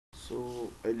So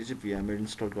अहिले चाहिँ vmware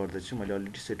install गर्दैछु मैले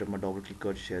अलरेडी सेटअपमा डबल क्लिक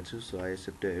गरिसकेको छु सो आई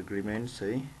एक्सेप्ट द एग्रीमेन्ट्स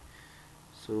है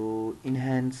so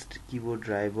इन्हान्स्ड keyboard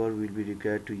driver will be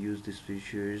required to use this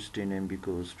features 10 MB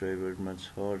को होस्ट ड्राइभरमा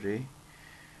छ रे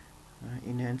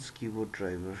enhance keyboard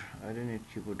driver I don't need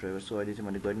keyboard driver so अहिले चाहिँ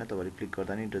मैले गरिन तपाईहरुले क्लिक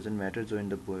गर्दा नि doesn't matter join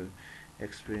the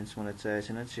experience मलाई चाहिएको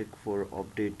छैन चेक फर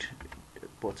अपडेट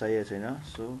चाहिएको छैन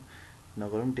सो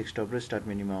नगरौँ डेस्कटप र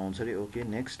स्टार्ट मेन्युमा आउँछ रे ओके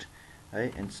नेक्स्ट है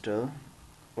इन्स्टल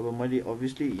अब मैले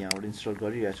अभियसली यहाँबाट इन्स्टल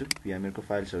गरिरहेको छु vmware को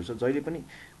फाइल्सहरु छ जहिले पनि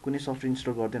कुनै सफ्टवेयर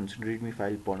इन्स्टल गर्दै हुनुहुन्छ रिडमी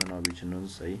फाइल पढ्न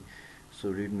नबिर्सनुहोस् है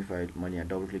सो रिडमी फाइल मैले यहाँ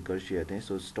डबल क्लिक गरिसकेको थिएँ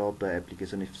so stop the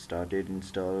application if started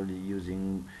install using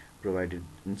provided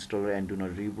इन्स्टलर and do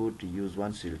not reboot use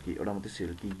one sale की एउटा मात्रै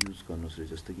सेल की युज गर्नुहोस् रे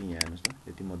जस्तो कि यहाँ हेर्नुहोस् त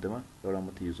यति मध्येमा एउटा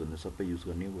मात्रै युज गर्नु सबै युज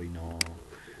गर्ने होइन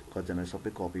कतिजनाले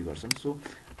सबै कपी गर्छन् सो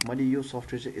मैले यो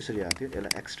सफ्टवेयर चाहिँ यसरी आएको थियो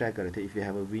यसलाई एक्सट्र्याक्ट गरेको थिएँ if you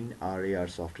have a WinRAR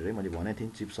software है मैले भनेको थिएँ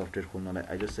चिप सफ्टवेयर खोल्नलाई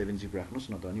आइदर 7 राख्नुहोस्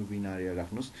न त अनि WinRAR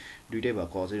राख्नुहोस् दुईटै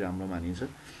भएको अझै राम्रो मानिन्छ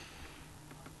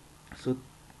सो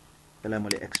यसलाई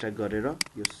मैले एक्सट्र्याक्ट गरेर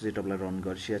यो सेटअपलाई रन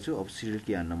गरिसकेको छु अब सिरियल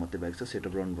की हान्न मात्रै बाँकी छ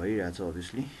सेटअप रन भइरहेछ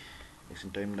अभियसली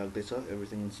एकछिन टाइम लाग्दैछ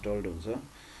एभ्रिथिङ इन्स्टल्ड हुन्छ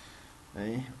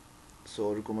है सो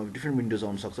अरूकोमा डिफ्रेन्ट विन्डोज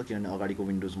आउन सक्छ किनभने अगाडिको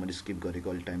विन्डोज मैले स्किप गरेको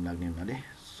अलि टाइम लाग्ने हुनाले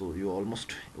सो यो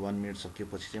अलमोस्ट 1 मिनट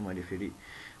सकिएपछि चाहिँ मैले फेरि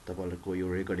तपाईहरुको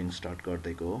यो रेकर्डिङ स्टार्ट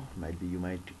गर्दैको हो might be you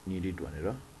might need it भनेर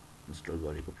इन्स्टल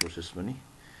गरेको प्रोसेस पनि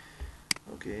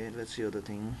okay let's see other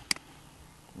thing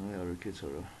अरु के छ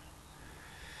र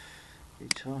के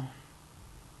छ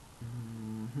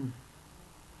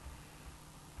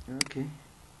okay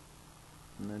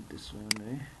not this one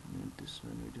not this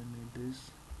one we don't need this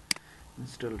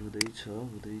install हुँदैछ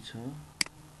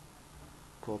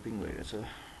कपिङ भइरहेछ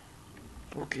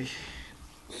ओके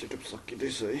सेटअप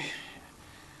सकिदैछ है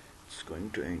it's going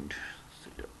to end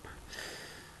setup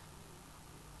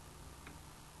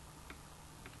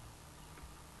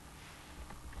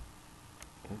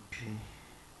okay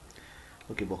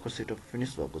भर्खर सेटअप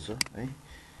फिनिश भएको छ है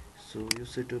सो यो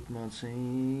सेटअपमा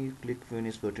चाहिँ click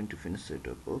finish button to finish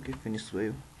setup okay finish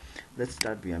भयो let's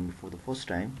start vmware for the first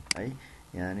time है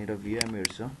यहाँनिर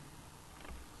vmware छ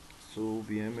सो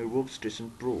vmware वर्कस्टेसन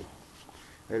प्रो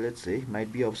है लेट्स से माइट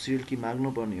बी अब सिरियल की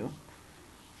माग्नु पर्ने हो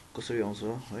कसरी आउँछ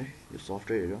है यो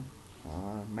सफ्टवेयर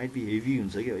माइट बी हेभी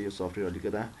हुन्छ कि यो सफ्टवेयर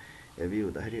अलिकता हेभी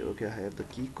हुँदाखेरि okay I have the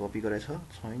key copy गरेछ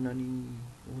छैन नि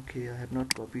okay I have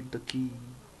not copied the key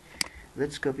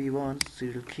let's copy one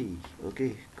serial key okay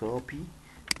copy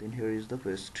then here is the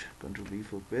paste control V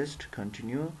for paste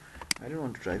continue I don't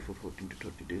want to try for 14 to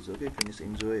 30 days okay finish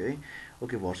enjoy है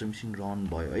okay virtual machine run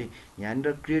भयो है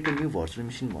यहाँनिर create a new virtual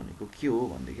machine भनेको के हो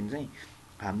भन्देखि चाहिँ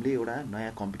हामीले एउटा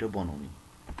नयाँ कम्प्युटर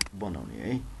बनाउने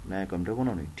है नयाँ कम्प्युटर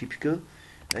बनाउने टिपिकल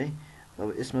है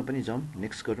अब यसमा पनि जाउँ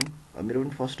नेक्स्ट गरौँ मेरो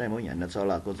पनि फर्स्ट टाइम हो यहाँनिर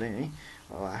चलाएको चाहिँ है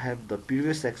I have the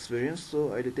previous experience so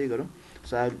अहिले त्यही गरौँ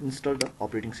so I will install the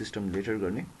operating system later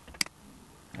गर्ने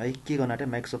है के गर्न आँटे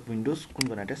माइक्रोसफ्ट विन्डोज कुन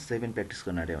गर्न आँटे 7 प्र्याक्टिस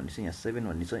गर्न आँटे भने चाहिँ यहाँ 7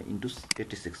 भन्ने छ इन्टु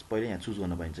 86 पहिले यहाँ चुज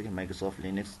गर्न पाइन्छ कि माइक्रोसफ्ट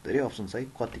लिनक्स धेरै अप्सन छ है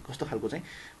कस्तो खालको चाहिँ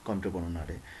कम्प्युटर बनाउन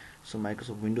आँटे सो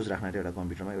माइक्रोसफ्ट विन्डोज राख्न आँटे एउटा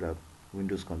कम्प्युटरमा एउटा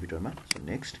विन्डोज कम्प्युटरमा सो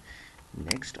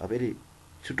नेक्स्ट अब यसले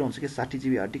छिटो हुन्छ कि 60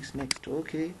 GB hard disk next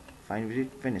okay fine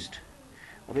with finished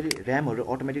अब यसले ऱ्यामहरु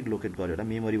अटोमेटिक लोकेट गरेर होला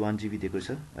मेमोरी 1 GB दिएको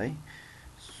छ है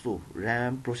सो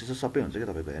ऱ्याम प्रोसेसर सबै हुन्छ के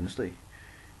तपाईको हेर्नुस् त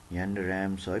यहाँनिर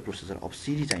ऱ्याम छ है प्रोसेसर अब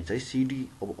सिडी चाहिन्छ है सिडी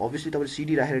अब अभियसली तपाईले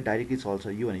सिडी राखेर डाइरेक्टली चल्छ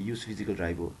यो भने युज फिजिकल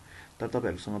ड्राइभ हो तर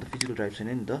तपाईहरुसँग त फिजिकल ड्राइभ छैन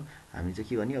नि त हामी चाहिँ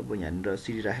के गर्ने अब यहाँनिर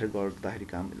सिडी राखेर गर्दाखेरि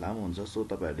काम लामो हुन्छ सो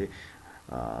तपाईहरुले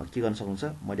के गर्न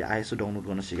सक्नुहुन्छ मैले आइएसओ डाउनलोड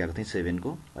गर्न सिकाएको थिएँ 7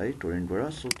 को है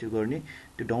टोरेन्टबाट सो त्यो गर्ने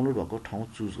त्यो डाउनलोड भएको ठाउँ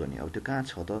चुज गर्ने अब त्यो कहाँ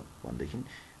छ त भन्देखि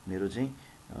मेरो चाहिँ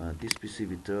दिस पीसी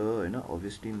भित्र हैन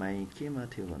अभियसली माइ केमा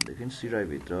थियो भन्देखि सी ड्राइभ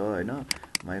भित्र हैन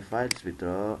माइ फाइल्स भित्र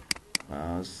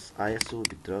आइएसओ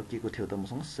भित्र के को थियो त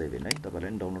मसँग 7 है तपाईहरुले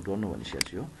पनि डाउनलोड गर्नु भनिसकेको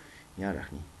छु यहाँ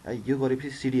राख्ने है यो गरेपछि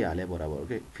सिडी हाले बराबर हो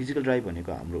के फिजिकल ड्राइभ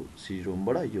भनेको हाम्रो सिडी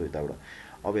रोमबाट यो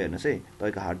यताबाट अब हेर्नुस् है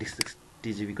तपाईको हार्ड डिस्क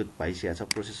 60 GB को पाइसकेको छ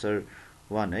प्रोसेसर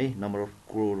 1 है नम्बर अफ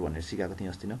कोर भनेर सिकाएको थिएँ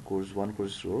अस्ति न कोर्स 1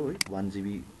 कोर्स हो है 1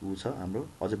 GB उ छ हाम्रो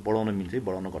अझै बढाउन मिल्छ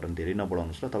बढाउन घटाउन धेरै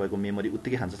नबढाउनुस् ल तपाईको मेमोरी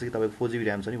उत्तिकै खान्छ कि तपाईको 4 GB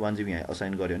र्याम छ नि 1 GB यहाँ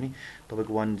असाइन गर्यो नि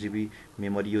तपाईको 1 GB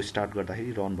मेमोरी यो स्टार्ट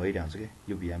गर्दाखेरि रन भइरहन्छ के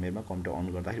यो vmware मा कम्प्युटर अन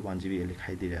गर्दाखेरि 1 GB यसले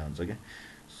खाइदिरहेको हुन्छ के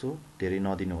सो धेरै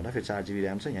नदिनु होला फेरि 4 GB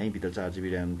र्याम छ यही भित्र 4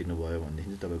 GB र्याम दिनुभयो भनेदेखि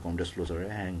चाहिँ तपाईको कम्प्युटर स्लो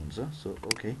छ ह्याङ हुन्छ सो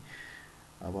ओके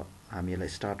अब हामी यसलाई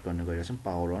स्टार्ट गर्न गइरहेछौं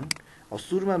पावर अन अब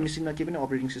सुरुमा मेसिनमा के पनि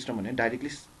अपरेटिङ सिस्टम भने डाइरेक्टली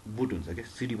बुट हुन्छ के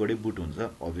सिडी बाटै बुट हुन्छ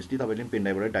अभियसली तपाईले पेन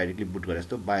ड्राइभबाट डाइरेक्टली बुट गरे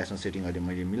जस्तो बायसमा सेटिङ अहिले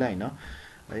मैले मिलाइन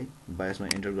है बायसमा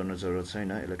एन्टर गर्न जरुरत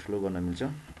छैन यसलाई ठुलो गर्न मिल्छ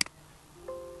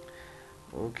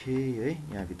ओके है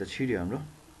यहाँ भित्र छिर्यो हाम्रो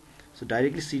सो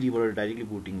डाइरेक्टली सिडीबाट डाइरेक्टली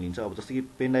बुटिङ लिन्छ अब जस्तै कि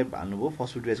pain drive हाल्नुभयो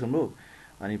first boot device गर्नुभयो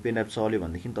अनि पेन ड्राइभ चल्यो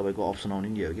भनेदेखि तपाईँको अप्सन आउने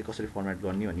नि हो कि कसरी फर्मेट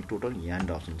गर्ने भन्ने टोटल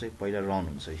यहाँनिर अप्सन चाहिँ पहिला रन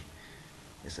हुन्छ है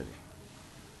यसरी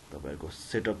तपाईँहरूको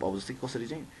सेटअप अब जस्तै कसरी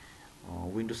चाहिँ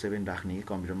विन्डोज 7 राख्ने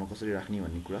कम्प्युटरमा कसरी राख्ने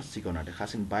भन्ने कुरा सिकाउन आँट्यो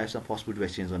खास गरी बायोसमा फर्स्ट बुट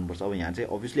डिभाइस चेन्ज गर्नुपर्छ अब यहाँ चाहिँ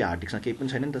अभियसली हार्ड डिस्कमा केही पनि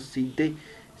छैन नि त सिधै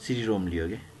सिडी रोम लियो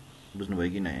कि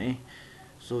बुझ्नुभयो कि नै है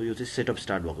सो यो चाहिँ सेटअप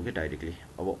स्टार्ट भएको क्या डाइरेक्टली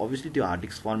अब अभियसली त्यो हार्ड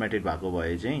डिस्क फर्मेटेड भएको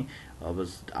भए चाहिँ अब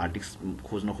हार्ड डिस्क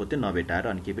खोज्न खोज्थ्यो नभेटाएर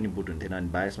अनि केही पनि बुट हुन्थेन अनि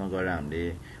बायोसमा गएर हामीले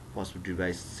first boot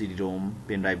device CD Rome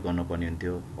pain drive गर्नुपर्ने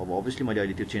हुन्थ्यो अब अभियसली मैले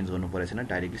अहिले त्यो चेन्ज गर्नु परेको छैन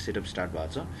डाइरेक्टली सेटअप स्टार्ट भएको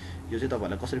छ यो चाहिँ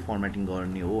तपाईँहरूलाई कसरी फर्मेटिङ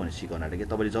गर्ने हो भनेर सिकाउन आँटेको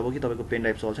तपाईँले जब कि तपाईँको पेन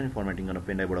ड्राइभ चल्छ नि फर्मेटिङ गर्न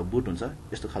पेन ड्राइभबाट बुट हुन्छ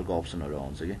यस्तो खालको अप्सनहरू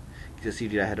आउँछ कि त्यो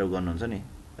सिडी राखेर गर्नुहुन्छ नि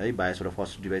है बायोसबाट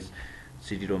फर्स्ट डिभाइस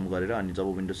सिडी रोम गरेर अनि जब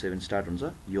विन्डोज 7 स्टार्ट हुन्छ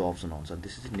यो अप्सन आउँछ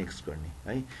त्यसपछि नेक्स्ट गर्ने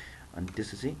है अनि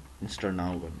त्यसपछि इन्स्टल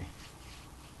नाउ गर्ने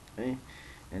है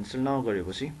इन्स्टल नाउ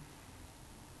गरेपछि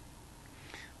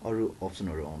अरू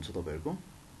अप्सनहरू आउँछ तपाईँहरूको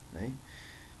है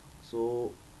सो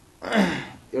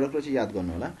एउटा कुरा चाहिँ याद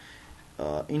गर्नु होला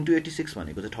इन्टु 86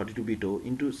 भनेको चाहिँ 32 बिट हो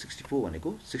इन्टु 64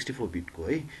 भनेको 64 बिटको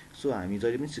है सो हामी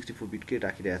जहिले पनि 64 बिटकै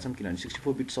राखिरहेका छौँ किनभने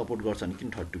 64 बिट सपोर्ट गर्छ भने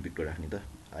किन 32 बिटको राख्ने त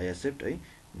आई एक्सेप्ट है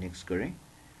नेक्स्ट गरेँ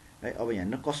है अब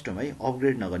यहाँनिर कस्टम है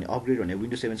अपग्रेड नगर्ने अपग्रेड भने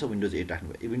विन्डोज 7 छ विन्डोज 8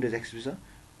 राख्नु विन्डोज एक्सपी छ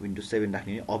विन्डोज 7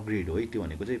 राख्ने अपग्रेड हो है त्यो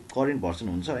भनेको चाहिँ करेन्ट भर्सन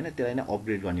हुन्छ होइन त्यसलाई नै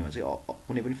अपग्रेड गर्ने भन्छ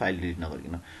कुनै पनि फाइल डिलिट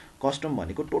नगरिकन कस्टम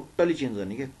भनेको टोटल्ली चेन्ज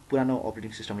गर्ने के पुरानो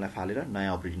अपरेटिङ सिस्टमलाई फालेर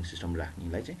नयाँ अपरेटिङ सिस्टम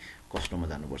राख्नेलाई चाहिँ कस्टममा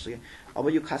जानुपर्छ कि अब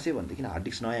यो खासै भनेदेखि हार्ड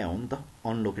डिस्क नयाँ हो नि त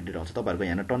अनलोकेटेड आउँछ तपाईँहरूको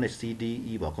यहाँनिर टन्नै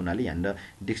सिडिई भएको हुनाले यहाँनिर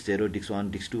डिस्क 0 डिस्क 1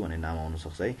 डिस्क 2 भन्ने नाम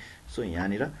आउनसक्छ है सो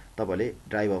यहाँनिर तपाईँले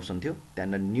ड्राइभ अप्सन थियो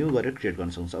त्यहाँनिर न्यू गरेर क्रिएट गर्न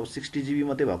सक्नुहुन्छ अब 60 GB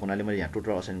मात्रै भएको हुनाले मैले यहाँ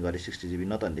टोटल असाइन गरेँ 60 GB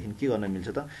न त भनेदेखि के गर्न मिल्छ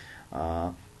त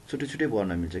छुट्टै छुट्टै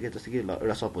गर्न मिल्छ क्या जस्तै कि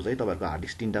एउटा सपोज है तपाईँहरूको हार्ड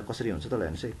डिस्क 3टा कसरी हुन्छ त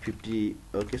हेर्नुहोस् है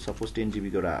 50 ओके सपोज 10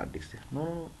 GB को एउटा हार्ड डिस्क थियो नो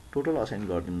टोटल असाइन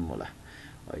गरिदिनु होला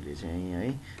अहिले चाहिँ है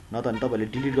न त अनि तपाईँले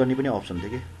डिलिट गर्ने पनि अप्सन थियो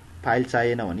कि फाइल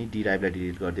चाहिएन भने डी ड्राइभलाई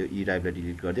डिलिट गरिदियो ई ड्राइभलाई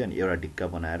डिलिट गरिदियो अनि एउटा ढिक्का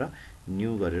बनाएर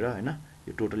न्यू गरेर होइन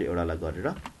यो टोटल एउटालाई गरेर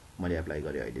मैले एप्लाई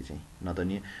गरेँ अहिले चाहिँ न त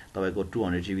नि तपाईँको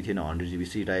 200 GB थिएन 100 GB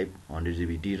C drive 100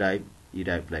 GB D drive ई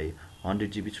ड्राइभलाई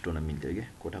 100 GB छुटाउन मिल्थ्यो कि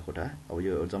कोठा कोठा अब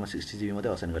यो जम्मा 60 GB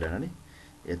मात्रै असाइन गरेर नि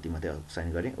यति मात्रै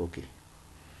असाइन गरेँ ओके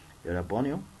एउटा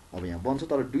बन्यो अब यहाँ बन्छ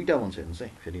तर दुईवटा बन्छ हेर्नुहोस् है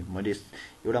फेरि मैले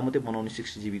एउटा मात्रै बनाउने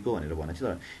 60 GB को भनेर भनेको छु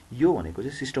तर यो भनेको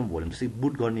चाहिँ सिस्टम भोल्युम जस्तै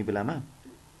बुट गर्ने बेलामा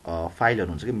फाइलहरू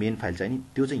हुन्छ कि मेन फाइल चाहिँ नि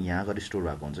त्यो चाहिँ यहाँ गएर स्टोर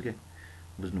भएको हुन्छ कि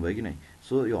बुझ्नुभयो कि नै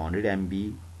सो यो 100 MB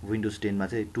विन्डोज 10 मा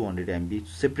चाहिँ 200 MB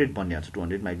सेपरेट बन्ने हुन्छ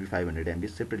 200 माइट बी 500 MB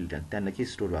सेपरेट त्यहाँनिर के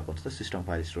स्टोर भएको हुन्छ त सिस्टम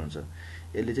फाइल स्टोर हुन्छ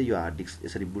यसले चाहिँ यो हार्ड डिस्क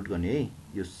यसरी बुट गर्ने है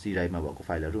यो सी ड्राइभमा भएको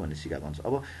फाइलहरू भन्ने सिकाएको हुन्छ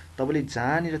अब तपाईँले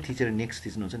जहाँनिर थिचेर नेक्स्ट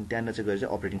थिच्नुहुन्छ नि त्यहाँनिर चाहिँ गएर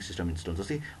चाहिँ अपरेटिङ सिस्टम इन्स्टल हुन्छ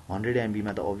जस्तै 100 MB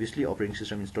मा त अभियसली अपरेटिङ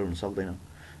सिस्टम इन्स्टल हुन सक्दैन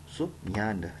सो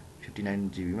यहाँनिर 59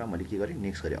 GB मा मैले के गरेँ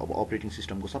नेक्स्ट गरेँ अब अपरेटिङ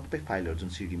सिस्टमको सबै फाइलहरू जुन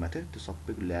सिडीमा थियो त्यो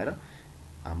सबैको ल्याएर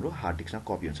हाम्रो हार्ड डिस्कमा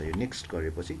कपी हुन्छ यो नेक्स्ट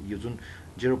गरेपछि यो जुन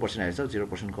 0% आएछ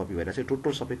 0% कपी भएर चाहिँ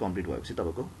टोटल सबै कम्प्लिट भएपछि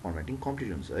तपाईँको फर्मेटिङ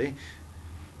कम्प्लिट हुन्छ है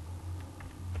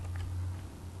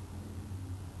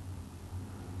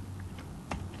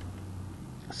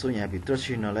सो यहाँभित्र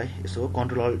छिर्नलाई यसो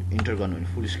कन्ट्रोल अल्ट इन्टर गर्नु भने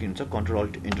फुल स्क्रिन हुन्छ कन्ट्रोल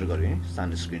अल्ट इन्टर गर्यो भने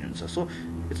सानो स्क्रिन हुन्छ so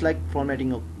it's like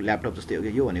formatting laptop जस्तै हो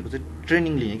कि यो भनेको चाहिँ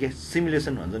ट्रेनिङ लिने के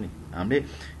सिमुलेसन भन्छ नि हामीले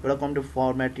एउटा कम्प्युटर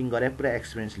फर्मेटिङ गरेर पुरा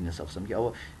एक्सपिरियन्स लिन सक्छौँ कि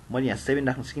अब मैले यहाँ 7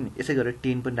 राख्न सकेँ नि यसै गरेर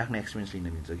 10 पनि राख्ने एक्सपिरियन्स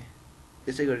लिन मिल्छ कि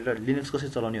यसै गरेर लिनक्स कसरी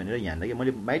चलाउने भनेर यहाँनिर कि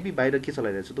मैले माइट बी बाहिर के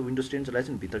चलाइरहेको छु त विन्डोज 10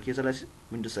 चलाएछु नि भित्र के चलाएछु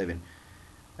विन्डोज 7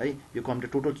 है यो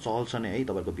कम्प्युटर टोटल चल्छ नै है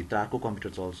तपाईँको भित्र अर्को कम्प्युटर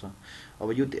चल्छ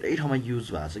अब यो धेरै ठाउँमा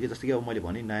युज भएको छ कि जस्तै कि अब मैले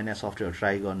भने नयाँ नयाँ सफ्टवेयर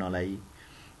ट्राई गर्नलाई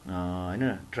होइन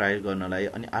ट्राई गर्नलाई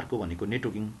अनि अर्को भनेको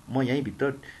नेटवर्किङ म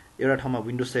यहीँभित्र एउटा ठाउँमा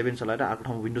विन्डोज 7 चलाएर अर्को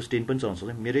ठाउँमा विन्डोज 10 पनि चलाउन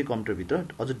सक्छु मेरै कम्प्युटरभित्र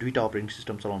अझ दुईवटा अपरेटिङ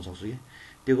सिस्टम चलाउन सक्छु कि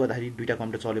त्यो गर्दाखेरि दुईवटा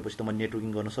कम्प्युटर चलेपछि त म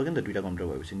नेटवर्किङ गर्न सक्यो नि त दुईवटा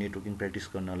कम्प्युटर भएपछि नेटवर्किङ प्र्याक्टिस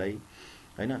गर्नलाई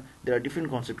होइन देयर आर डिफ्रेन्ट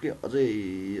कन्सेप्ट कि अझै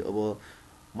अब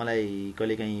मलाई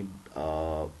कहिलेकाहीँ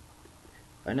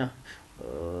होइन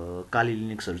काली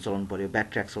लिनक्सहरू चलाउनु पऱ्यो ब्याक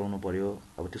ट्र्याक चलाउनु पऱ्यो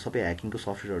अब त्यो सबै ह्याकिङको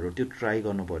सफ्टवेयरहरू त्यो ट्राई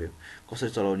गर्नु पऱ्यो कसरी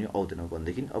चलाउने आउँदैन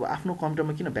भनेदेखि अब आफ्नो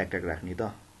कम्प्युटरमा किन ब्याक ट्र्याक राख्ने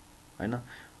त होइन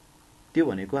त्यो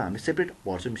भनेको हामी सेपरेट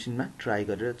भर्चुअल मेसिनमा ट्राई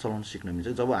गरेर चलाउन सिक्न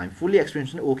मिल्छ जब हामी फुल्ली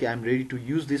एक्सपिरियन्स नै okay I am ready to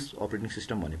use this operating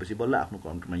system भनेपछि बल्ल आफ्नो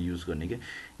कम्प्युटरमा युज गर्ने कि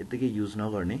यत्तिकै युज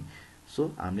नगर्ने सो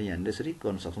हामीले यहाँनिर यसरी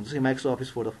गर्न सक्छौँ जस्तै Microsoft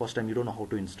office for the first time you don't know how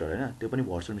to install होइन त्यो पनि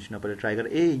भर्चुअल मेसिनमा पहिला ट्राई गरेर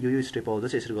यो स्टेप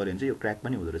आउँदैछ यसरी गऱ्यो भने चाहिँ यो क्र्याक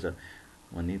पनि हुँदो रहेछ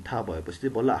भन्ने थाहा भएपछि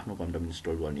चाहिँ बल्ल आफ्नो कम्प्युटरमा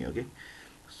इन्स्टल गर्ने हो कि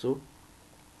सो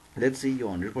लेट्स सी यो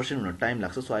 100% हुन टाइम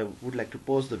लाग्छ so I would like to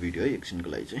pause the video है एकछिनको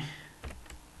लागि चाहिँ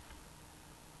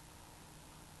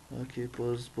ओके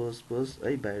पज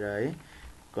है बाहिर आएँ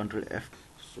control F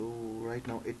so right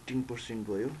now 18%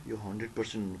 भयो यो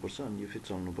 100% हुनुपर्छ अनि यो फेरि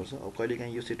चल्नुपर्छ अब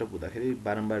कहिलेकाहीँ यो सेटअप हुँदाखेरि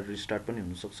बारम्बार रिस्टार्ट पनि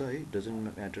हुनसक्छ है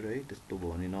डजन्ट म्याटर है त्यस्तो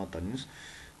भयो भने नतान्नुहोस्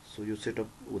सो यो सेटअप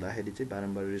हुँदाखेरि चाहिँ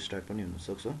बारम्बार रिस्टार्ट पनि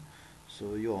हुनसक्छ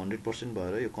सो यो 100%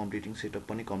 भएर यो कम्प्लिटिङ सेटअप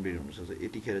पनि कम्प्लिट हुनसक्छ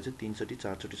यतिखेर चाहिँ 3 चोटि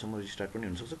 4 चोटिसम्म रिस्टार्ट पनि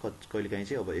हुनसक्छ कहिलेकाहीँ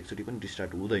चाहिँ अब एकचोटि पनि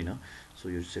रिस्टार्ट हुँदैन सो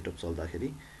यो सेटअप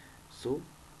चल्दाखेरि सो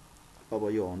अब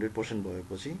यो 100%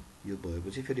 भएपछि यो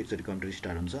भएपछि फेरि एकचोटि कम्प्युटर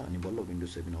स्टार्ट हुन्छ अनि बल्ल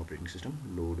विन्डोज 7 अपरेटिङ सिस्टम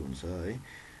लोड हुन्छ है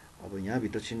अब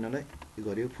यहाँभित्र छिन्नलाई यो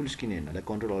गर्यो फुल स्क्रिन हेर्नलाई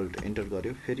कन्ट्रोल अल्ट एन्टर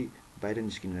गर्यो फेरि बाहिर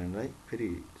निस्किनलाई फेरि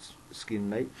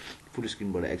स्क्रिनलाई फुल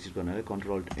स्क्रिनबाट एक्जिट गर्नलाई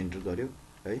कन्ट्रोल अल्ट एन्टर गर्यो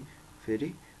है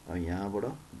फेरि यहाँबाट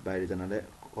बाहिर जानलाई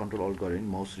कन्ट्रोल अल्ट गर्यो भने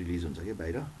माउस रिलिज हुन्छ कि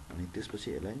बाहिर अनि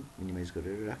त्यसपछि यसलाई मिनिमाइज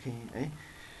गरेर राखेँ है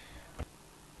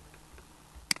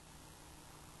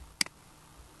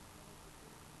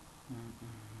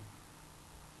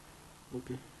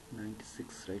okay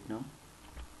 96 right now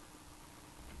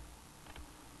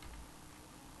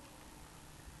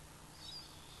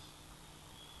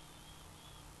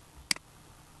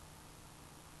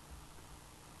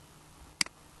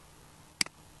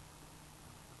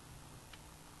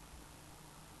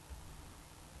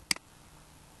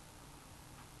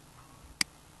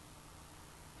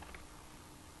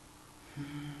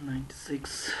hmm,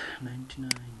 96 99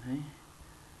 hey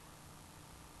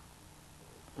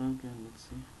okay let's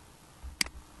see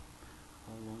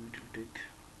how long it will take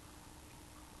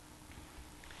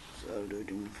so I'll do it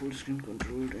in full screen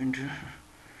control enter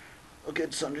okay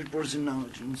it's 100% now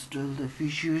to install the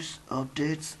features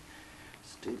updates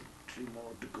still 3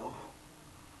 more to go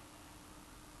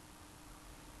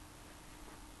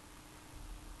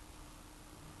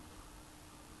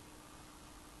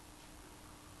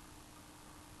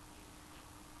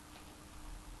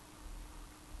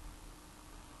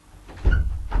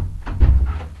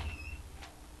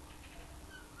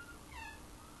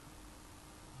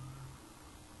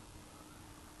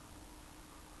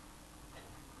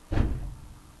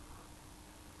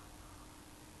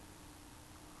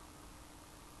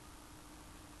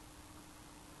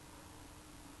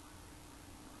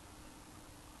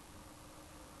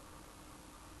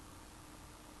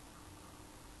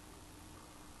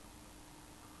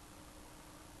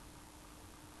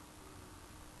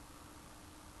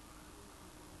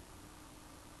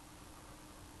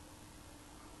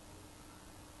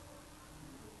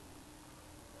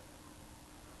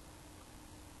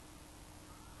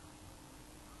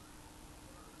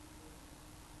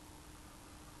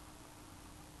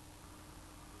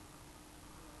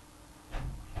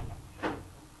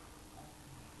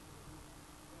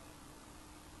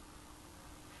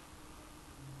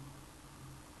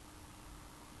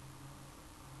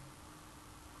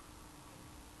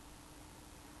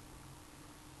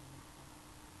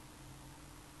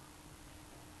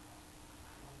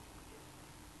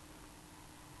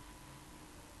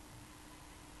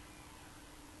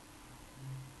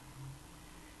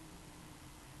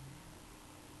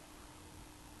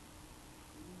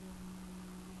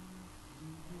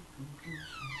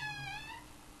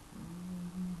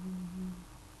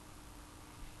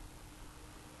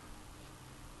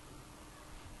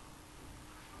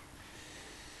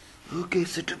Okay,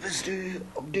 setup is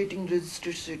updating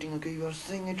registered setting. Okay, you are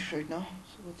seeing it right now.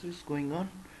 So what is going on?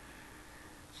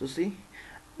 So see,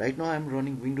 right now I am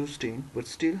running Windows 10, but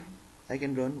still I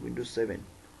can run Windows 7.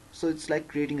 So it's like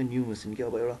creating a new machine. के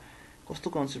अब एउटा कस्तो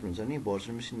concept हुन्छ नि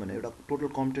virtual machine भने एउटा total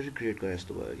computer create गरे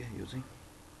जस्तो भयो क्या यो चाहिँ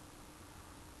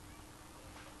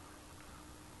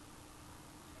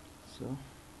so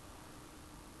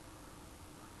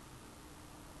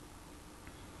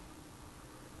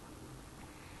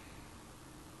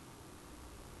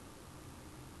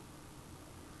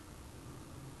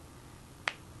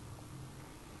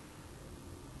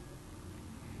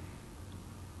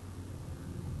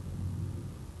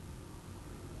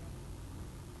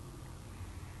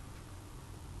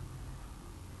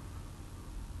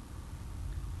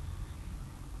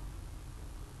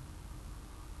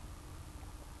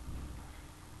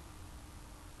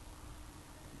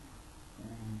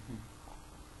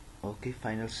okay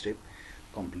final step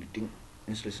completing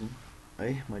installation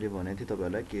है मैले भनेको थिएँ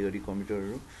तपाईहरुलाई के गरी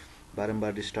कम्प्युटरहरु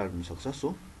बारम्बार रिस्टार्ट हुन सक्छ सो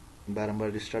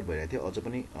बारम्बार रिस्टार्ट भइरहेको थियो अझ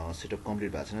पनि सेटअप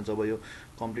कम्प्लिट भएको छैन जब यो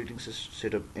कम्प्लिटिङ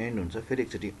सेटअप एन्ड हुन्छ फेरि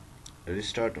एकचोटी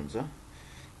रिस्टार्ट हुन्छ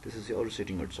त्यसपछि अरु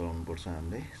सेटिङहरु चलाउनु पर्छ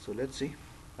हामीले सो लेट्स सी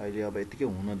अहिले अब यतिकै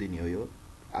हुन दिने हो यो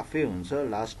आफै हुन्छ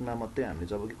लास्टमा मात्रै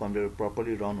हामीले जब कि कम्प्युटर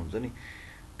प्रपरली रन हुन्छ नि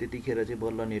त्यतिखेर चाहिँ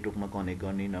बल्ल नेटवर्कमा कनेक्ट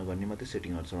गर्ने नगर्ने मात्रै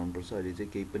सेटिङहरु चलाउनु पर्छ अहिले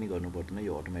चाहिँ केही पनि गर्नु पर्दैन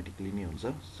यो अटोमेटिकली नै हुन्छ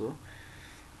so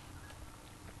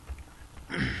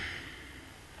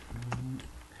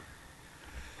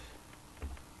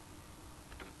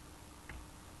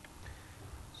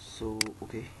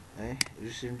Okay,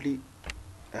 recently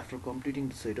after completing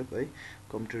the setup,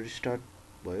 computer restart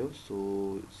भयो.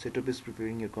 So setup is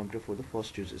preparing your computer for the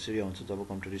first use. यसरी आउँछ जब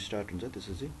कम्प्युटर रिस्टार्ट हुन्छ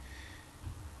त्यसपछि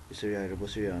यसरी आएर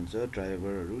बसिरहन्छ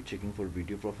ड्राइभरहरू checking for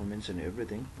video performance and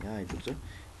everything यहाँ आइपुग्छ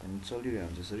अनि चलिरहेको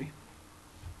हुन्छ यसरी.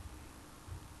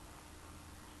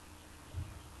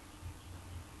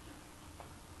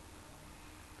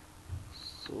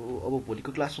 सो अब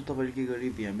भोलिको क्लासमा तपाईँले के गरी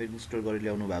vmware इन्स्टल गरेर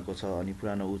ल्याउनु भएको छ अनि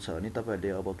पुरानो ऊ छ भने तपाईँहरूले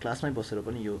अब क्लासमै बसेर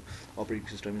पनि यो अपरेटिङ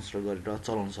सिस्टम इन्स्टल गरेर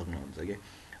चलाउन सक्नुहुन्छ के.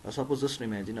 सपोज जस्ट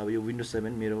इमेजिन अब यो विन्डोज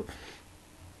 7 मेरो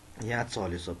यहाँ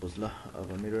चल्यो सपोज ल.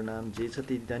 अब मेरो नाम जे छ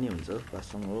त्यति दानी हुन्छ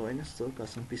पासङ हो हैन. सो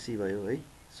पासङ पिसी भयो है.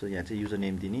 सो यहाँ चाहिँ युजर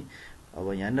नेम दिने.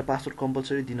 अब यहाँनिर पासवर्ड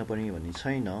कम्पलसरी दिन पर्ने भन्ने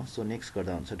छैन. सो नेक्स्ट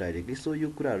गर्दा हुन्छ डाइरेक्टली. सो यो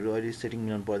कुराहरू अहिले सेटिङ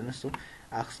मिलाउनु पर्दैन. सो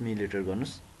आस्क मी लेटर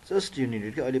गर्नुहोस्. जस्ट यो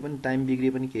निडेड कि अहिले पनि टाइम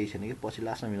बिग्रिए पनि केही छैन कि पछि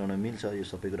लास्टमा मिलाउन मिल्छ यो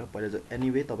सबै कुरा. पहिला चाहिँ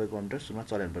एनिवे तपाईँको कम्प्युटर सुरुमा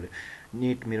चलाउनु पऱ्यो.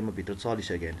 नेट मेरोमा भित्र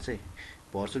चलिसक्यो भने चाहिँ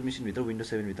भर्चुअल मेसिनभित्र विन्डोज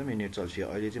 7 भित्र मेरो नेट चल्छ.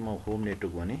 अहिले चाहिँ म होम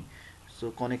नेटवर्क भने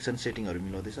so connection सेटिङहरू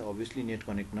मिलाउँदैछ. Obviously net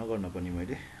connect नगर्न पनि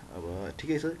मैले अब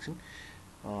ठिकै छ एकछिन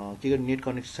के गरी नेट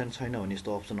कनेक्सन छैन भने यस्तो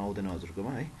अप्सन आउँदैन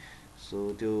हजुरकोमा है.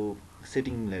 सो त्यो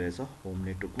सेटिङ मिलाइरहेछ होम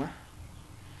नेटवर्कमा.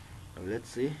 अब लेट्स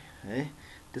सी है.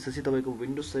 त्यसपछि तपाईँको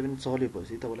विन्डोज 7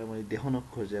 चलेपछि तपाईँलाई मैले देखाउन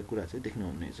खोजेको कुरा चाहिँ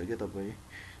देख्नुहुनेछ क्या.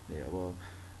 तपाईँले अब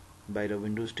बाहिर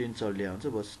विन्डोज 10 चलिरहेको हुन्छ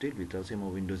बस स्टिल भित्र चाहिँ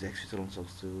म विन्डोज एक्सपी चलाउन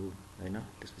सक्छु हैन.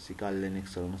 त्यसपछि काल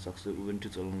लिनक्स चलाउन सक्छु, उबुन्टु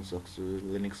चलाउन सक्छु,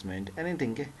 लिनक्स माइन्ट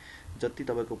एनिथिङ के जति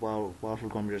तपाईँको पावरफुल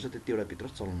कम्प्युटर छ त्यतिवटा भित्र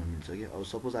चलाउन मिल्छ कि. अब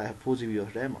suppose I have 4 GB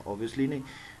of RAM. Obviously नै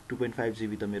 2.5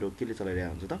 GB त मेरो केले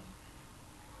चलाइरहेको हुन्छ त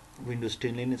विन्डोज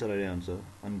 10 ले नै चलाइरहेको हुन्छ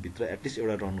अनि भित्र एटलिस्ट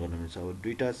एउटा रन गर्न मिल्छ. अब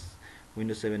दुईटा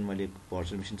विन्डोज 7 मैले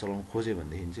भर्चुअल मेसिन चलाउन खोजेँ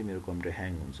भनेदेखि चाहिँ मेरो कम्प्युटर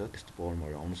ह्याङ हुन्छ. त्यस्तो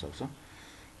प्रब्लमहरू आउन सक्छ.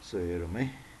 सो हेरौँ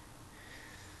है.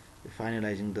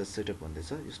 फाइनलाइजिङ द सेटअप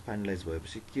भन्दैछ. यो फाइनलाइज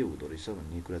भएपछि के हुँदो रहेछ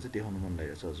भन्ने कुरा चाहिँ देखाउन मन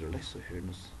लागिरहेछ हजुरहरूलाई. सो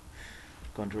हेर्नुहोस्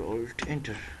कन्ट्रोल अल्ट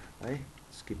एन्टर है.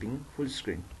 स्किपिङ फुल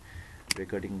स्क्रिन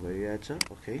रेकर्डिङ भइरहेछ.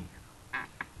 ओके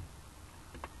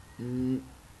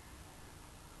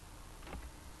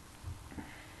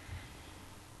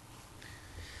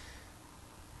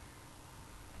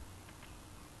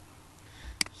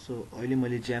सो अहिले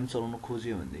मैले ज्याम चलाउन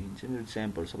खोजेँ भनेदेखि चाहिँ मेरो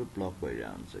ज्यामहरू सबै ब्लक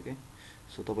भइरहेको हुन्छ कि.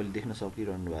 सो तपाईँले देख्न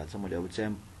सकिरहनु भएको छ. मैले अब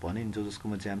ज्याम भने नि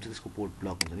जसकोमा ज्याम छ त्यसको पोर्ट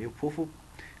ब्लक हुन्छ नि. यो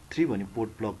 443 भन्ने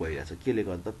पोर्ट ब्लक भइरहेछ. केले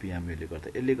गर्दा vmware ले गर्दा.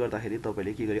 यसले गर्दाखेरि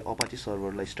तपाईँले के गरी अपाची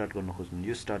सर्भरलाई स्टार्ट गर्न खोज्नु.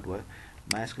 यो स्टार्ट भयो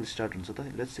माइस्कुल स्टार्ट हुन्छ त.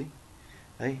 लेट्स सी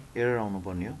है. एरर आउनु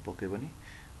पर्ने हो पक्कै पनि.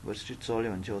 बट स्टिल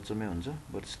चल्यो भने चाहिँ अचम्मै हुन्छ.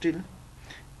 बट स्टिल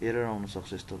एरर आउन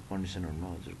सक्छ यस्तो कन्डिसनहरूमा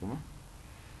हजुरकोमा.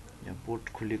 यहाँ पोर्ट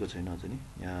खुलेको छैन अझ नि.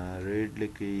 यहाँ रेडले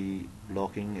केही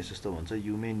ब्लकिङ यस्तो भन्छ.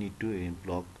 You may need to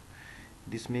block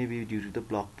this may be due to the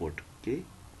block port. के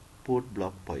पोर्ट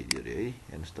ब्लक भइदियो अरे है.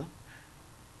 हेर्नुहोस् त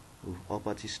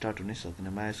अपाची स्टार्ट हुनै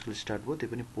सकेन. माइस्कुल स्टार्ट भयो त्यो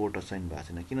पनि पोर्ट असाइन भएको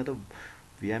छैन. किन त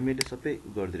vmware ले सबै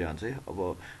गरिदिएर हुन्छ है.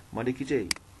 अब मैले कि चाहिँ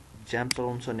ज्याम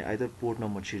चलाउनु छ भने आइदर पोर्ट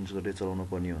नम्बर चेन्ज गरेर चलाउनु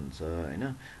पर्ने हुन्छ हैन.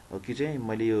 कि चाहिँ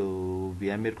मैले यो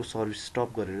vmware को सर्भिस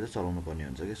स्टप गरेर चाहिँ चलाउनु पर्ने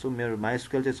हुन्छ कि. सो मेरो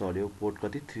माइस्कुल चाहिँ चल्यो पोर्ट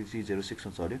कति 3306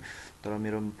 मा चल्यो तर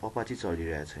मेरो अपाची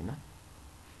चलिरहेको छैन.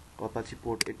 अपाची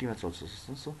पोर्ट 80 मा चल्छ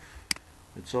जस्तो. सो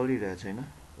चलिरहेको छैन.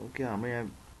 ओके हाम्रो यहाँ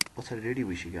पछाडि रेडी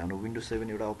भइसक्यो. हाम्रो विन्डोज 7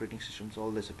 एउटा अपरेटिङ सिस्टम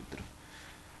चल्दैछ भित्र.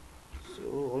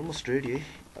 सो अलमोस्ट रेडी है.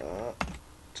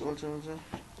 चल्छ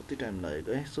कति टाइम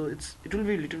लागेको है. So it will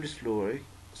be little slow है.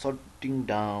 सटिङ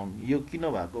डाउन यो किन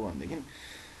भएको भनेदेखि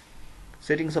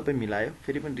सेटिङ सबै मिलायो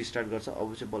फेरि पनि रिस्टार्ट गर्छ.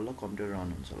 अब चाहिँ बल्ल कम्प्युटर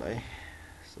रन हुन्छ होला है.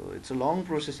 So it's a long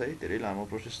process है. धेरै लामो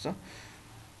प्रोसेस छ.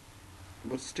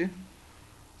 बट स्टिल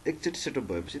एकचोटि सेटअप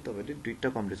भएपछि तपाईँले दुईवटा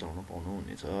कम्प्युटर चलाउन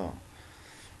पाउनुहुनेछ.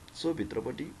 सो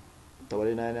भित्रपट्टि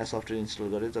तपाईँले नयाँ नयाँ सफ्टवेयर इन्स्टल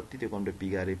गरेर जति त्यो कम्प्युटर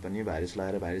बिगारे पनि भाइरस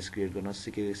लगाएर भाइरस क्रिएट गर्न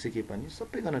सिके पनि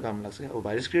सबै गर्न काम लाग्छ. अब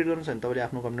भाइरस क्रिएट गर्नु छ भने तपाईँले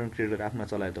आफ्नो कम्प्युटर क्रिएट गरेर आफ्ना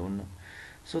चलाए त हुन्न.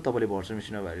 सो तपाईँले भर्चुअल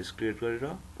मेसिनमा भाइरस क्रिएट गरेर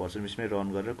भर्चुअल मेसिनमै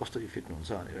रन गरेर कस्तो इफेक्ट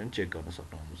हुन्छ भनेर पनि चेक गर्न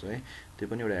सक्नुहुन्छ है. त्यो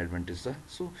पनि एउटा एडभान्टेज छ.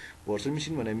 सो भर्चुअल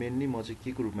मेसिन भने मेनली म चाहिँ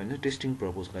के को रूपमा लिन्छु टेस्टिङ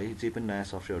पर्पजको लागि. जे पनि नयाँ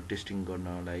सफ्टवेयर टेस्टिङ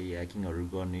गर्नलाई ह्याकिङहरू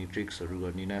गर्ने ट्रिक्सहरू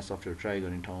गर्ने नयाँ सफ्टवेयर ट्राई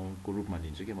गर्ने ठाउँको रूपमा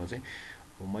लिन्छु कि म चाहिँ.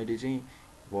 मैले चाहिँ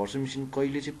भर्चुअल मेसिन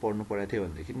कहिले चाहिँ पढ्नु परेको थियो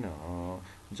भनेदेखि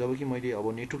जब कि मैले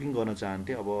अब नेटवर्किङ गर्न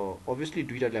चाहन्थेँ. अब अभियसली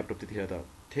दुईवटा ल्यापटप त्यतिखेर त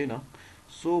थिएन.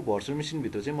 सो भर्चुअल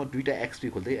मेसिनभित्र चाहिँ म दुईवटा एक्सपी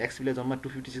खोल्थेँ. एक्सपीलाई जम्मा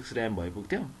 256 ऱ्याम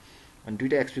भइपुग्थ्यो अनि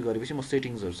दुईवटा एक्सपी गरेपछि म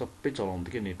सेटिङ्सहरू सबै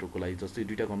चलाउँथेँ क्या नेटवर्कको लागि. जस्तै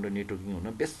दुईवटा कम्प्युटर नेटवर्किङ हुन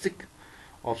बेसिक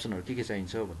अप्सनहरू के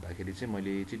चाहिन्छ भन्दाखेरि चाहिँ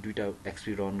मैले चाहिँ दुईवटा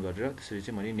एक्सपी रन गरेर त्यसरी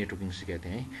चाहिँ मैले नेटवर्किङ सिकाएको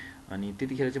थिएँ है. अनि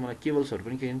त्यतिखेर चाहिँ मलाई केबल्सहरू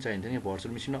पनि केही चाहिन्थेन.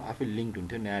 भर्चुअल मेसिनमा आफै लिङ्क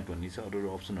हुन्थ्यो. न्याट भन्ने छ अरू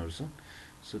अप्सनहरू छ.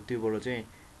 सो त्योबाट चाहिँ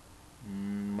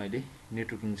मैले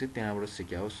नेटवर्किङ चाहिँ त्यहाँबाट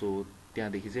सिकेँ हो. सो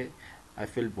त्यहाँदेखि चाहिँ I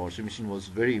fail virtual machine was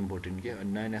very important के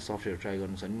अनि नयाँ नयाँ सफ्टवेयर ट्राई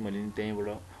गर्नु छ भने मैले त्यहीँबाट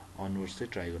अनवर्ड्स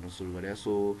चाहिँ ट्राई गर्न सुरु गरेँ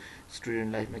सो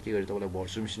स्टुडेन्ट लाइफमा के गरेँ तपाईँलाई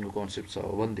भर्चुअल मेसिनको कन्सेप्ट छ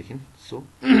भनेदेखि सो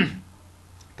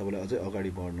तपाईँलाई अझै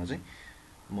अगाडि बढ्न चाहिँ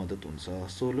मद्दत हुन्छ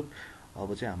सो लुक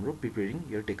अब चाहिँ हाम्रो प्रिपेरिङ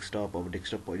यो डेस्कटप अब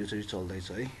डेस्कटप पहिलोचोटि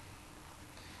चल्दैछ है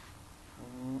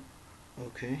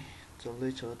ओके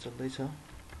चल्दैछ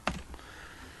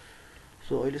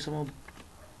सो अहिलेसम्म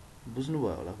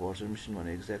बुझ्नुभयो होला भर्चुअल मेसिन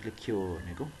भनेको एक्ज्याक्टली के हो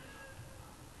भनेको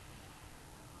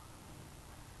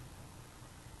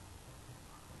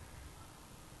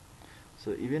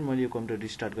सो इभन मैले यो कम्प्युटर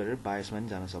रिस्टार्ट गरेर बायोसमा पनि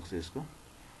जान सक्छु यसको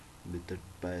भित्र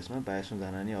बायोसमा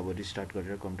जान नि अब रिस्टार्ट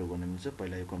गरेर कम्प्युटर गर्न मिल्छ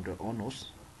पहिला यो कम्प्युटर अन होस्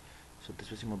सो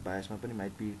त्यसपछि म बायोसमा पनि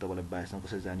माइट बी तपाईँलाई बायोसमा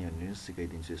कसरी जाने भनेर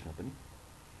सिकाइदिन्छु यसमा पनि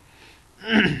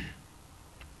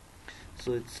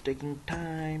so it's taking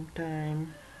time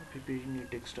preparing यो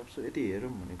डेस्कटप सो यति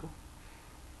हेरौँ भनेको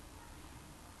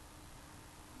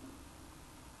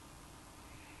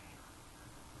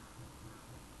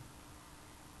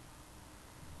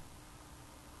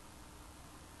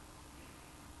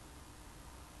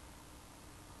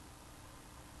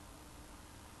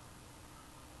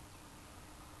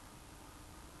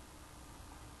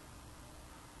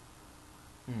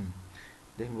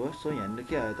देख्नुभयो सो यहाँनिर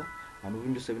के आयो त हाम्रो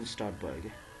विन्डो 7 स्टार्ट भयो कि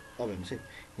अब हेर्नुहोस् है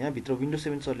यहाँभित्र विन्डो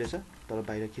 7 चलिरहेछ तर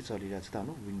बाहिर के चलिरहेछ त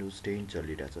हाम्रो विन्डोज 10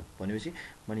 चलिरहेछ भनेपछि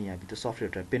मैले यहाँभित्र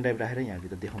सफ्टवेयर पेन ड्राइभ राखेर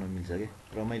यहाँभित्र देखाउन मिल्छ कि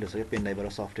रमाइलो छ क्या पेन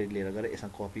ड्राइभबाट सफ्टवेयर लिएर गएर यसमा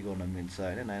कपी गर्न मिल्छ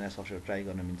होइन नयाँ नयाँ सफ्टवेयर ट्राई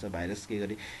गर्न मिल्छ भाइरस के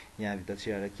गरी यहाँभित्र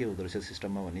छिराएर के हुँदो रहेछ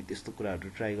सिस्टममा भन्ने त्यस्तो कुराहरू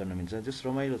ट्राई गर्न मिल्छ जस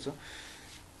रमाइलो छ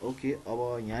ओके अब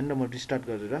यहाँनिर म रिस्टार्ट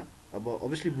गरेर अब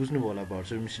अभियसली बुझ्नुभयो होला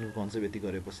भर्चुअल मेसिनको कन्सेप्ट यति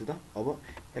गरेपछि त अब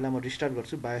यसलाई म रिस्टार्ट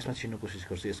गर्छु बायोसमा छिर्न कोसिस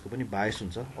गर्छु यसको पनि बायोस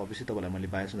हुन्छ अभियसली तपाईँलाई मैले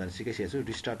बायोसमा जान सिकाइसकेको छु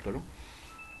रिस्टार्ट गरौँ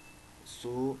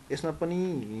सो यसमा पनि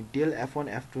डेल F1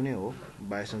 F2 नै हो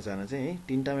बायोसमा जान चाहिँ है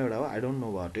तिनवटामा एउटा हो आई डोन्ट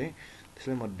नो वाट है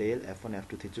त्यसलाई म डेल F1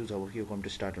 F2 थिच्छु जब कि यो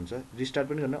कम्प्युटर स्टार्ट हुन्छ रिस्टार्ट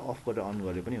पनि गर्न अफ गरेर अन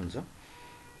गरे पनि हुन्छ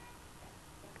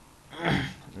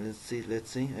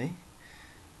लेट्स सी है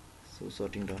so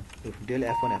shirting down del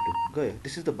F1 F2 गयो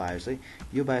दिस इज द बायोस है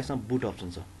यो बायोसमा बुट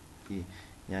अप्सन छ कि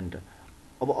यहाँनिर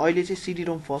अब अहिले चाहिँ CD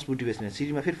Rome first boot device होइन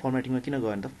सिडीमा फेरि फर्मेटिङमा किन गयो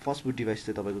भने त फर्स्ट बुट डिभाइस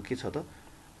चाहिँ तपाईँको के छ त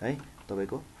है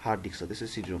तपाईँको हार्ड डिस्क छ त्यसै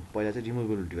सिडी रोम पहिला चाहिँ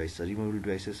रिमुभेबल डिभाइस छ रिमुभेबल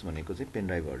डिभाइसेस भनेको चाहिँ पेन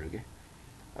ड्राइभहरू के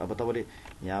अब तपाईँले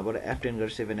यहाँबाट F10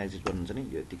 गरेर 7 एक्जिट गर्नुहुन्छ नि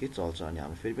यो यतिकै चल्छ अनि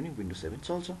हाम्रो फेरि पनि विन्डो 7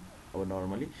 चल्छ अब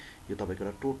नर्मली यो तपाईँको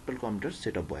एउटा टोटल कम्प्युटर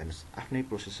सेटअप भयो हेर्नुहोस् आफ्नै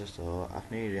प्रोसेसर छ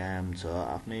आफ्नै ऱ्याम छ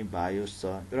आफ्नै बायोस छ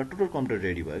एउटा टोटल कम्प्युटर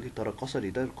रेडी भयो कि तर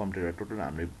कसरी त कम्प्युटर एउटा टोटल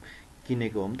हामीले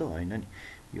किनेको हो नि त होइन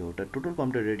नि यो एउटा टोटल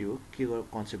कम्प्युटर रेडी हो के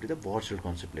कन्सेप्टले त भर्चुअल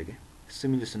कन्सेप्टले के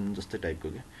सिमुलेसन जस्तै टाइपको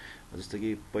के जस्तो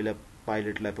कि पहिला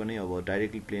पाइलटलाई पनि अब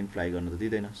डाइरेक्टली प्लेन फ्लाइ गर्न त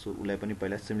दिँदैन सो उसलाई पनि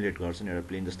पहिला सिमुलेट गर्छ नि एउटा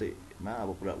प्लेन जस्तैमा अब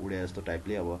पुरा उडे जस्तो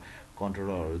टाइपले अब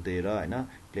कन्ट्रोलरहरू दिएर होइन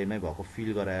प्लेनमै भएको फिल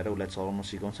गराएर उसलाई चलाउन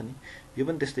सिकाउँछ नि यो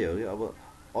पनि त्यस्तै हो कि अब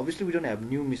obviously we don't have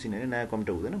new machine होइन नयाँ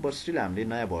कम्प्युटर हुँदैन बट स्टिल हामीले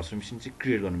नयाँ भर्चुअल मेसिन चाहिँ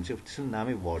क्रिएट गर्नु मिल्छ त्यसको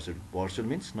नामै भर्चुअल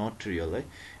मिन्स नट रियल है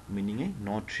मिनिङै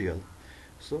not real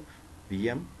so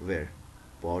vmware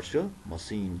virtual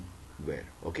machine where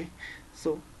okay so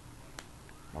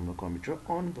हाम्रो कम्प्युटर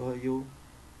अन भयो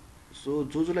सो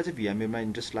जसलाई चाहिँ vmwareमा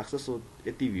इन्ट्रेस्ट लाग्छ सो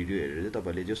यति भिडियो हेरेर चाहिँ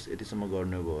तपाईँले जस यतिसम्म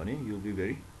गर्नुभयो भने यु बी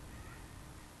भेरी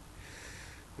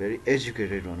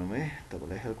एजुकेटेड भनौँ है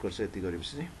तपाईँलाई हेल्प गर्छ यति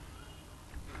गरेपछि चाहिँ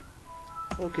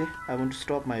okay I want to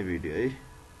stop my video है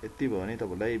यति भयो भने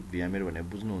तपाईँलाई vmware भनेर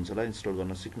बुझ्नुहुन्छ होला इन्स्टल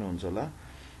गर्न सिक्नुहुन्छ होला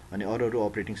अनि अरू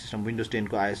अपरेटिङ सिस्टम विन्डोज 10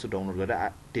 को आइएसओ डाउनलोड गरेर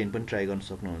 10 पनि ट्राई गर्न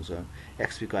सक्नुहुन्छ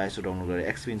एक्सपी को आइएसओ डाउनलोड गरेर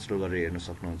एक्सपी इन्स्टल गरेर हेर्न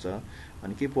सक्नुहुन्छ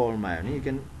अनि के प्रब्लम आयो भने you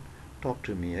can talk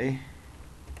to me है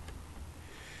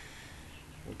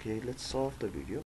okay let's solve the video